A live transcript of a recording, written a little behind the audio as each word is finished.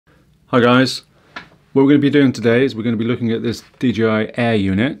Hi guys, what we're going to be doing today is we're going to be looking at this DJI Air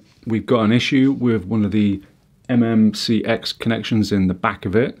unit. We've got an issue with one of the MMCX connections in the back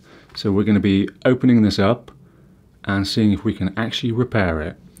of it, so we're going to be opening this up and seeing if we can actually repair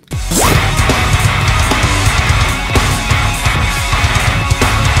it.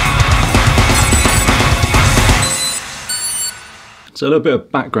 So a little bit of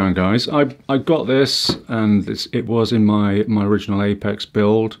background, guys. I got this and it was in my original Apex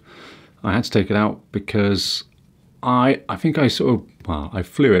build. I had to take it out because I think I I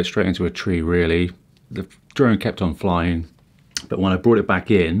flew it straight into a tree really. The drone kept on flying, but when I brought it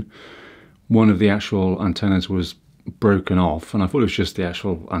back in, one of the actual antennas was broken off, and I thought it was just the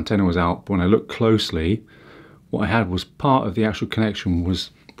actual antenna was out. But when I looked closely, what I had was part of the actual connection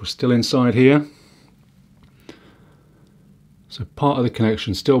was still inside here. So part of the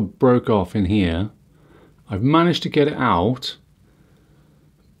connection still broke off in here. I've managed to get it out,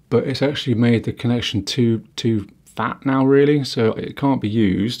 but it's actually made the connection too fat now really, so it can't be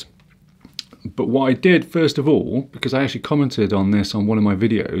used. But what I did first of all, because I actually commented on this on one of my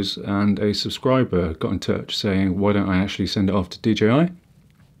videos, and a subscriber got in touch saying why don't I actually send it off to DJI.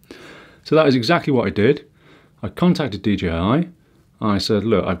 So that is exactly what I did. I contacted DJI. I said,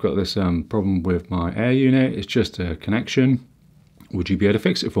 look, I've got this problem with my Air unit, it's just a connection. Would you be able to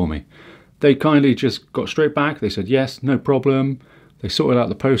fix it for me? They kindly just got straight back. They said yes, no problem. They sorted out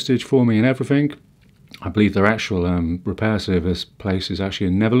the postage for me and everything. I believe their actual repair service place is actually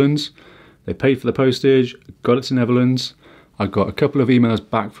in Netherlands. They paid for the postage, got it to Netherlands. I got a couple of emails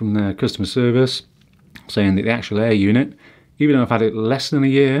back from their customer service saying that the actual Air unit, even though I've had it less than a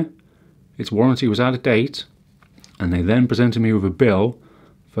year, its warranty was out of date, and they then presented me with a bill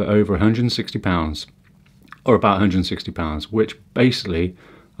for over £160, or about £160, which basically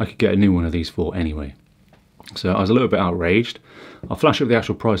I could get a new one of these for anyway. So I was a little bit outraged. I'll flash up the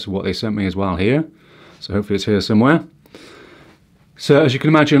actual price of what they sent me as well here. So hopefully it's here somewhere. So as you can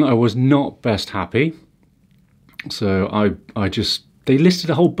imagine, I was not best happy. So they listed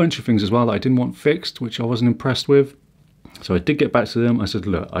a whole bunch of things as well that I didn't want fixed, which I wasn't impressed with. So I did get back to them. I said,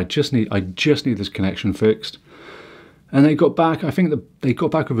 look, I just need this connection fixed. And they got back, I think that they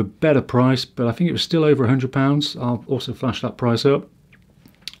got back with a better price, but I think it was still over £100. I'll also flash that price up.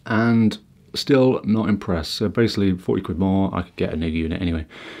 And still not impressed. So basically 40 quid more, I could get a new unit anyway.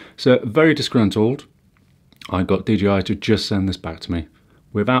 So very disgruntled. I got DJI to just send this back to me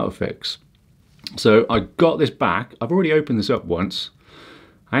without a fix. So I got this back. I've already opened this up once.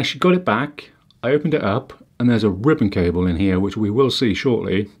 I actually got it back. I opened it up and there's a ribbon cable in here, which we will see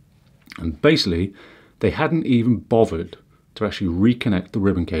shortly. And basically, they hadn't even bothered to actually reconnect the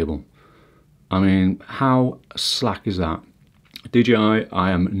ribbon cable. I mean, how slack is that? DJI, I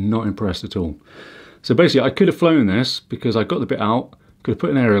am not impressed at all. So basically, I could have flown this because I got the bit out, could have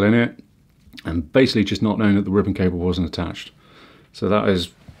put an aerial in it, and basically just not known that the ribbon cable wasn't attached. So that is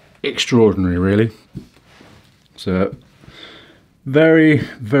extraordinary, really. So very,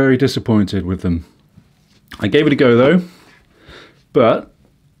 very disappointed with them. I gave it a go though, but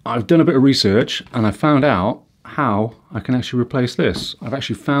I've done a bit of research and I found out how I can actually replace this. I've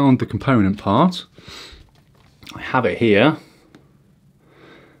actually found the component part. I have it here.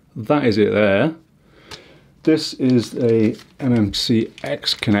 That is it there. This is a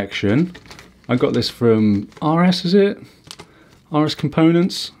MMCX connection. I got this from RS, is it? RS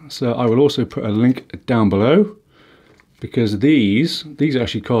Components. So I will also put a link down below, because these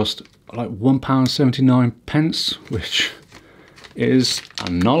actually cost like £1.79, which is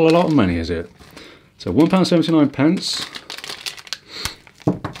not a lot of money, is it? So £1.79.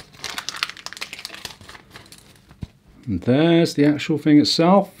 And there's the actual thing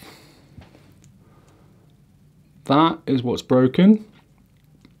itself. That is what's broken.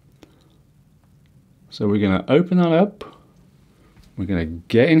 So we're going to open that up. We're going to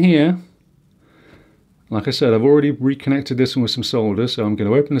get in here. Like I said, I've already reconnected this one with some solder, so I'm going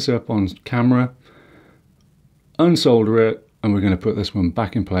to open this up on camera, unsolder it, and we're going to put this one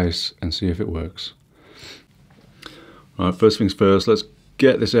back in place and see if it works. All right, first things first, let's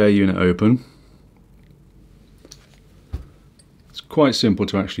get this Air unit open. It's quite simple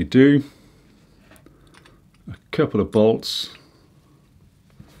to actually do. A couple of bolts,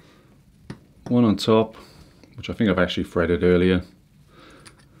 one on top, which I think I've actually threaded earlier.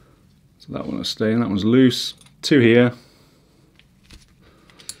 So that one will stay in, that one's loose. Two here.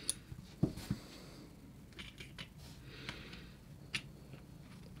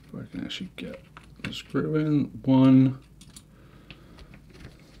 If I can actually get the screw in, one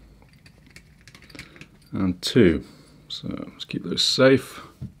and two. So let's keep those safe.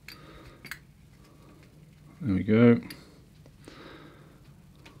 There we go.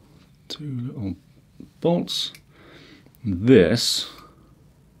 2 little bolts. And this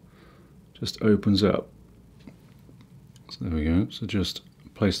just opens up. So there we go. So just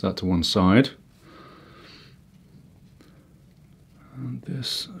place that to one side. And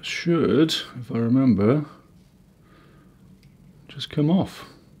this should, if I remember, just come off.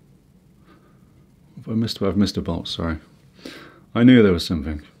 I've missed a bolt, sorry. I knew there was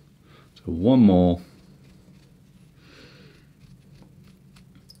something. So one more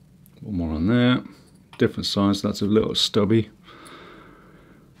on there. Different size, that's a little stubby.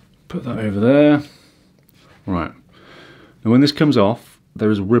 Put that over there. Right. Now when this comes off,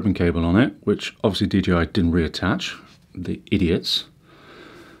 there is a ribbon cable on it, which obviously DJI didn't reattach. The idiots.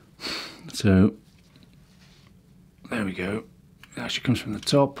 So there we go. It actually comes from the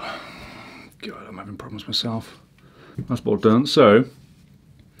top. God, I'm having problems myself. That's all done. So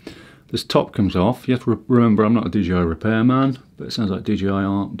this top comes off. You have to remember, I'm not a DJI repairman, but it sounds like DJI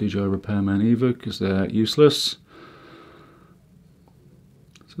aren't DJI repairmen either because they're useless.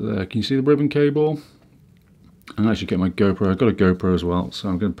 So there, can you see the ribbon cable? And I actually get my GoPro. I've got a GoPro as well, so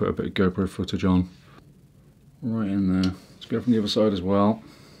I'm going to put a bit of GoPro footage on. Right in there. Let's go from the other side as well.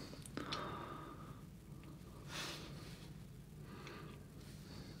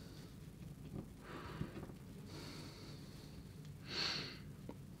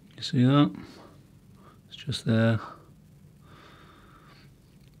 You see that? It's just there.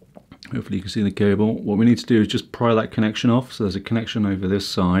 Hopefully you can see the cable. What we need to do is just pry that connection off. So there's a connection over this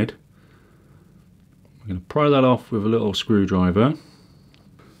side. We're going to pry that off with a little screwdriver.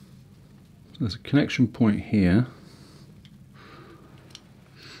 So there's a connection point here.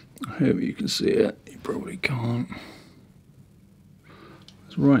 I hope you can see it. You probably can't.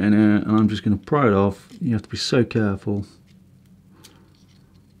 It's right in here, and I'm just going to pry it off. You have to be so careful.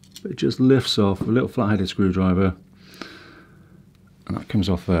 But it just lifts off with a little flat-headed screwdriver, and that comes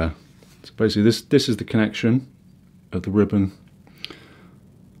off there. So basically this is the connection of the ribbon.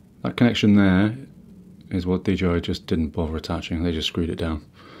 That connection there is what DJI just didn't bother attaching. They just screwed it down.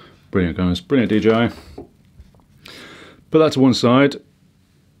 Brilliant, guys. Brilliant, DJI. Put that to one side.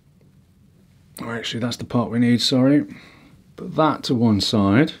 Oh, actually, that's the part we need, sorry. Put that to one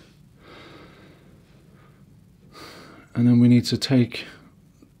side. And then we need to take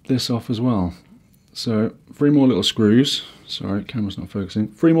this off as well. So 3 more little screws. Sorry, camera's not focusing.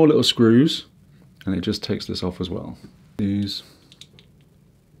 3 more little screws, and it just takes this off as well. These.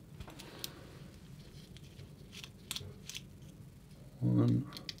 One.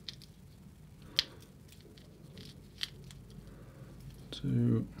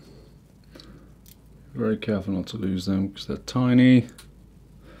 2. Very careful not to lose them because they're tiny.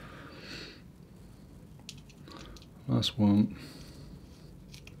 Last one.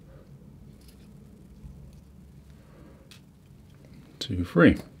 2,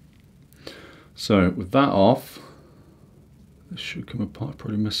 3. So with that off, this should come apart.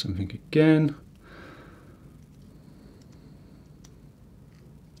 Probably missed something again.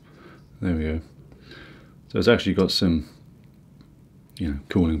 There we go. So it's actually got some,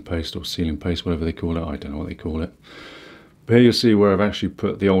 cooling paste or sealing paste, whatever they call it. I don't know what they call it. But here you'll see where I've actually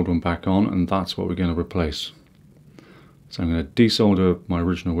put the old one back on, and that's what we're going to replace. So I'm going to desolder my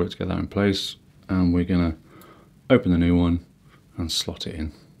original work to get that in place, and we're going to open the new one and slot it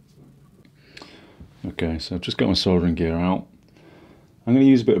in. Okay, so I've just got my soldering gear out. I'm going to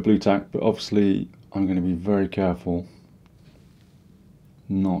use a bit of blue tack, but obviously I'm going to be very careful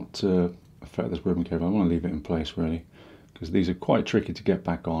not to affect this ribbon cable. I want to leave it in place really, because these are quite tricky to get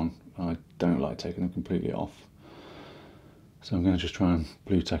back on. I don't like taking them completely off. So I'm going to just try and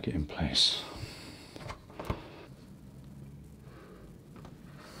blue tack it in place.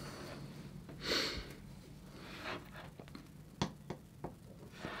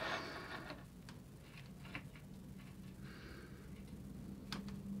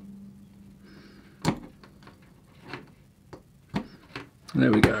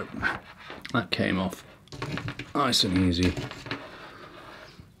 There we go. That came off nice and easy.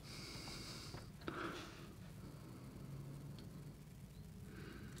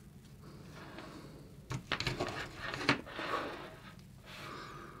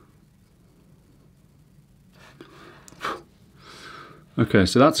 Okay,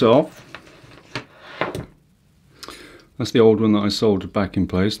 so that's off. That's the old one that I soldered back in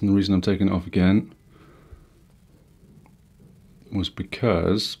place, and the reason I'm taking it off again was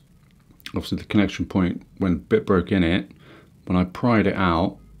because obviously the connection point, when a bit broke in it, when I pried it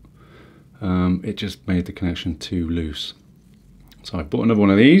out, it just made the connection too loose. So I bought another one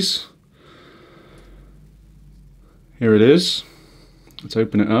of these. Here it is. Let's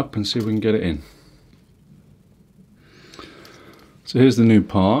open it up and see if we can get it in. So here's the new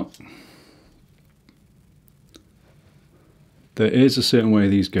part. There is a certain way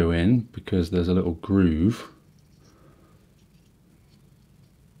these go in because there's a little groove,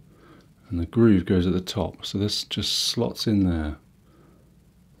 and the groove goes at the top, so this just slots in there.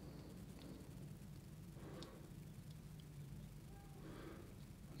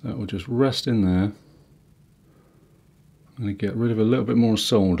 That will just rest in there. I'm going to get rid of a little bit more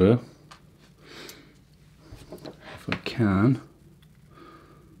solder if I can.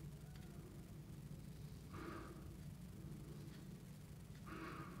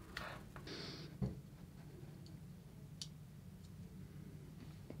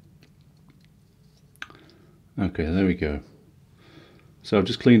 Okay, there we go. So I've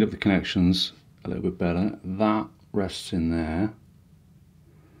just cleaned up the connections a little bit better. That rests in there.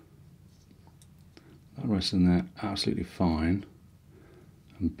 That rests in there absolutely fine.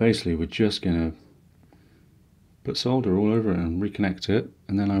 And basically we're just going to put solder all over it and reconnect it,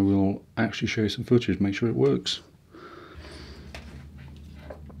 and then I will actually show you some footage, make sure it works.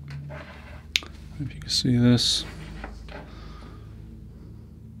 Hope you can see this.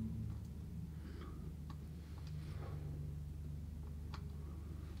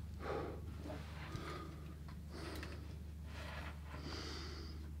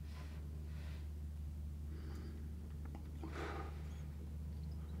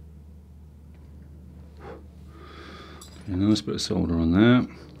 A nice bit of solder on there.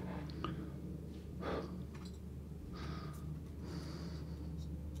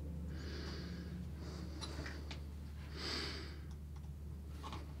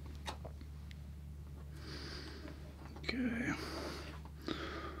 Okay.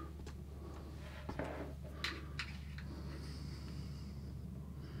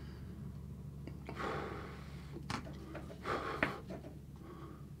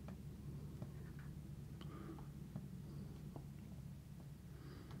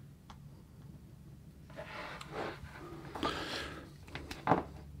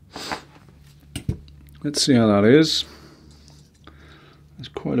 Let's see how that is. There's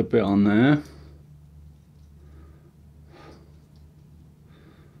quite a bit on there.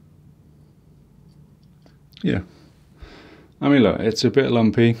 Yeah. I mean, look, it's a bit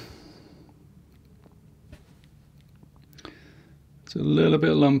lumpy. It's a little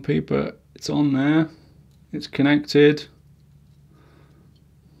bit lumpy, but it's on there. It's connected.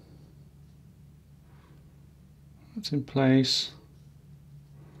 It's in place.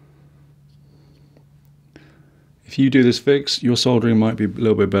 If you do this fix, your soldering might be a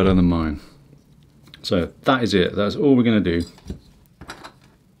little bit better than mine. So that is it. That's all we're going to do.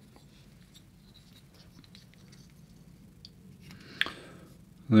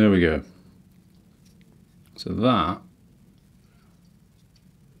 There we go. So that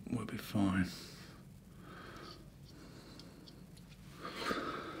will be fine.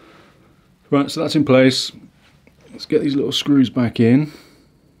 Right, so that's in place. Let's get these little screws back in.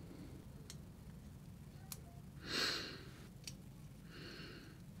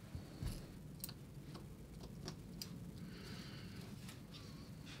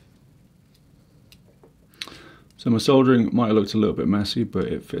 So my soldering might have looked a little bit messy, but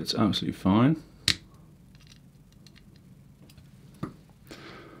it fits absolutely fine.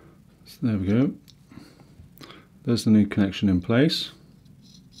 So there we go. There's the new connection in place.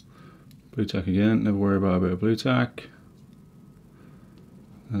 Blue tack again, never worry about a bit of blue tack.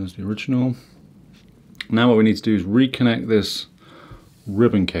 There's the original. Now what we need to do is reconnect this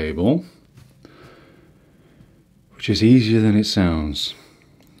ribbon cable, which is easier than it sounds.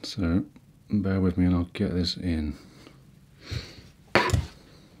 So bear with me and I'll get this in. You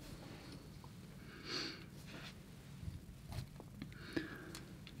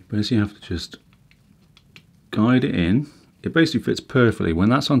basically have to just guide it in. It basically fits perfectly. When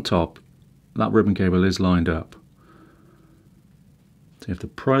that's on top, that ribbon cable is lined up. So you have to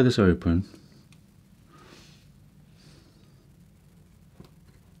pry this open.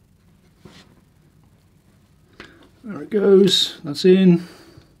 There it goes, that's in.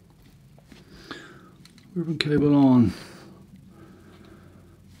 Ribbon cable on.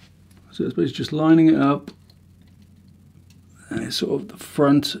 So it's basically just lining it up, and it's sort of the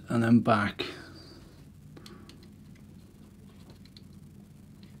front and then back.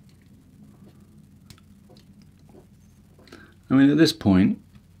 I mean, at this point,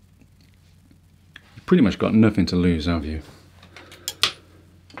 you've pretty much got nothing to lose, have you?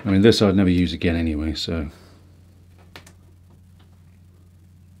 I mean, this I'd never use again anyway, so.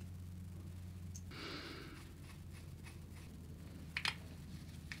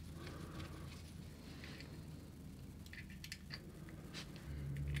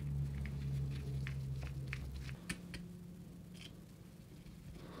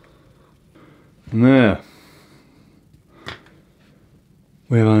 And there.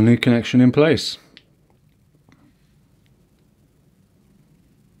 we have our new connection in place.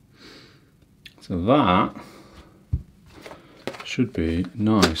 So that should be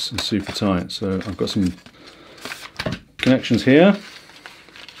nice and super tight. So I've got some connections here.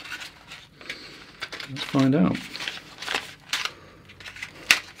 Let's find out.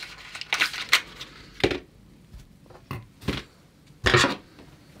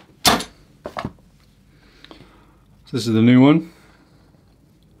 So this is the new one.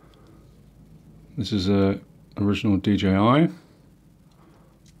 This is a original DJI. And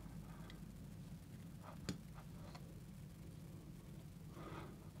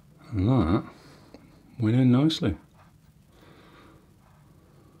that went in nicely.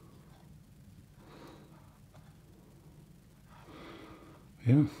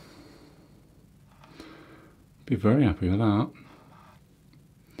 Yeah. Be very happy with that.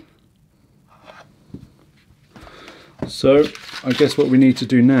 So I guess what we need to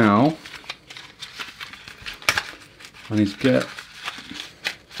do now, I need to get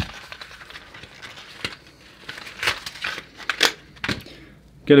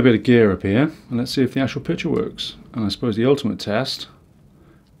a bit of gear up here and let's see if the actual picture works. And I suppose the ultimate test,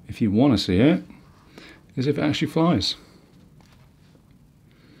 if you want to see it, is if it actually flies.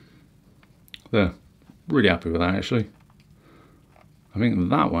 There, really happy with that actually. I think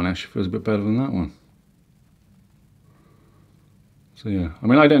that one actually feels a bit better than that one. So yeah, I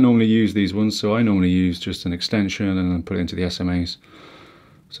mean I don't normally use these ones, so I normally use just an extension and then put it into the SMAs.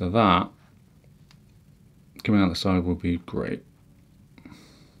 So that, coming out the side will be great.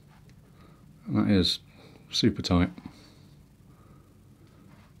 And that is super tight.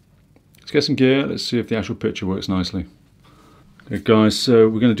 Let's get some gear, let's see if the actual picture works nicely. Okay guys, so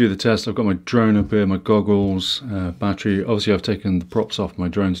we're going to do the test. I've got my drone up here, my goggles, battery. Obviously I've taken the props off my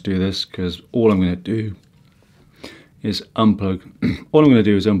drone to do this because all I'm going to do is unplug. All I'm going to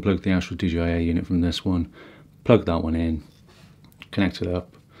do is unplug the actual DJI Air unit from this one, plug that one in, connect it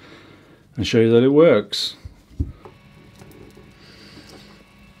up, and show you that it works.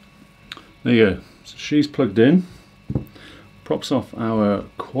 There you go. So she's plugged in. Props off our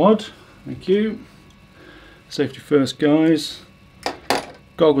quad. Thank you. Safety first, guys.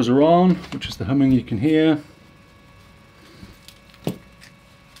 Goggles are on, which is the humming you can hear.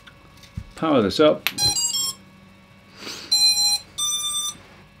 Power this up.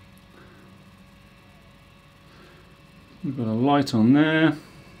 We've got a light on there.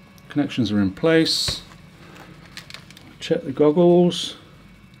 Connections are in place. Check the goggles.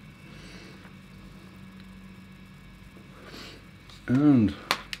 And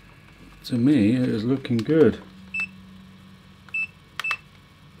to me it is looking good.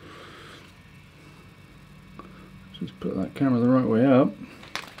 Just put that camera the right way up.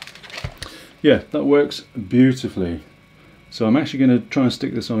 Yeah, that works beautifully. So I'm actually going to try and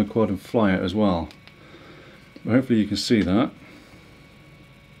stick this on a quad and fly it as well. But hopefully you can see that.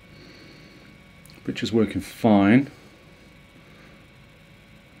 Picture's working fine.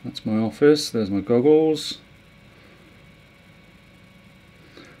 That's my office, there's my goggles.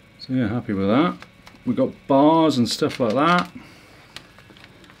 So yeah, happy with that. We've got bars and stuff like that.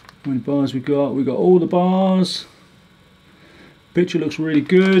 How many bars we got? We've got all the bars. Picture looks really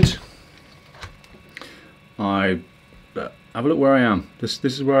good. Have a look where I am. This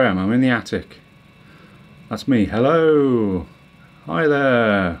is where I am. I'm in the attic. That's me. Hello. Hi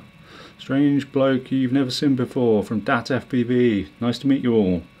there. Strange bloke you've never seen before from DATfpv. Nice to meet you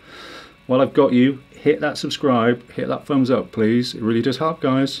all. While I've got you, hit that subscribe, hit that thumbs up please. It really does help,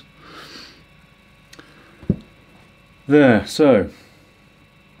 guys. There, so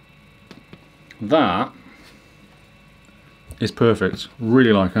that is perfect.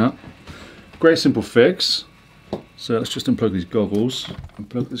 Really like that. Great simple fix. So let's just unplug these goggles and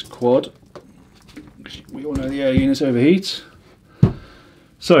plug this quad. We all know the air units overheat.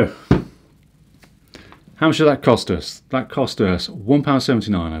 So, how much did that cost us? That cost us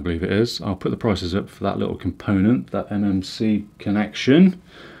 £1.79, I believe it is. I'll put the prices up for that little component, that MMC connection.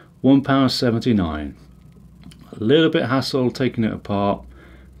 £1.79. A little bit hassle taking it apart.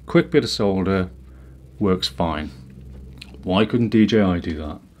 Quick bit of solder, works fine. Why couldn't DJI do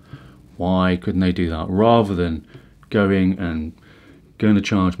that? Why couldn't they do that? Rather than going to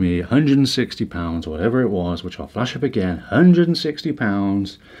charge me £160, whatever it was, which I'll flash up again,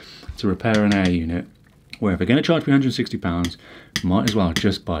 £160 to repair an air unit. Where if they're going to charge me £160, might as well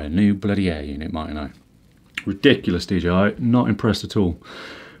just buy a new bloody air unit, mightn't I? Ridiculous, DJI, not impressed at all.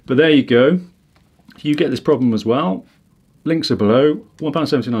 But there you go. If you get this problem as well, links are below.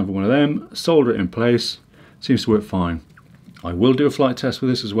 £1.79 for one of them, solder it in place, seems to work fine. I will do a flight test with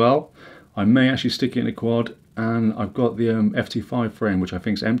this as well. I may actually stick it in a quad and I've got the FT5 frame, which I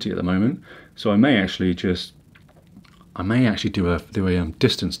think is empty at the moment. So I may actually do a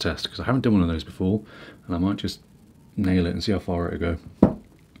distance test, because I haven't done one of those before, and I might just nail it and see how far it'll go.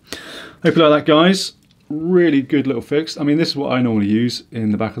 Hope you like that, guys. Really good little fix. I mean, this is what I normally use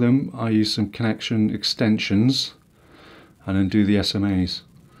in the back of them. I use some connection extensions and then do the SMAs.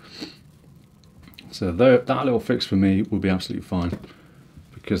 So that little fix for me will be absolutely fine,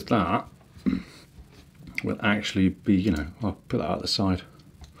 because that will actually be, you know, I'll put that out the side.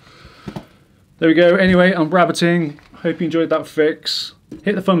 There we go. Anyway, I'm rabbiting. Hope you enjoyed that fix.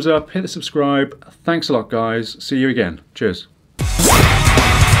 Hit the thumbs up, hit the subscribe. Thanks a lot, guys. See you again. Cheers.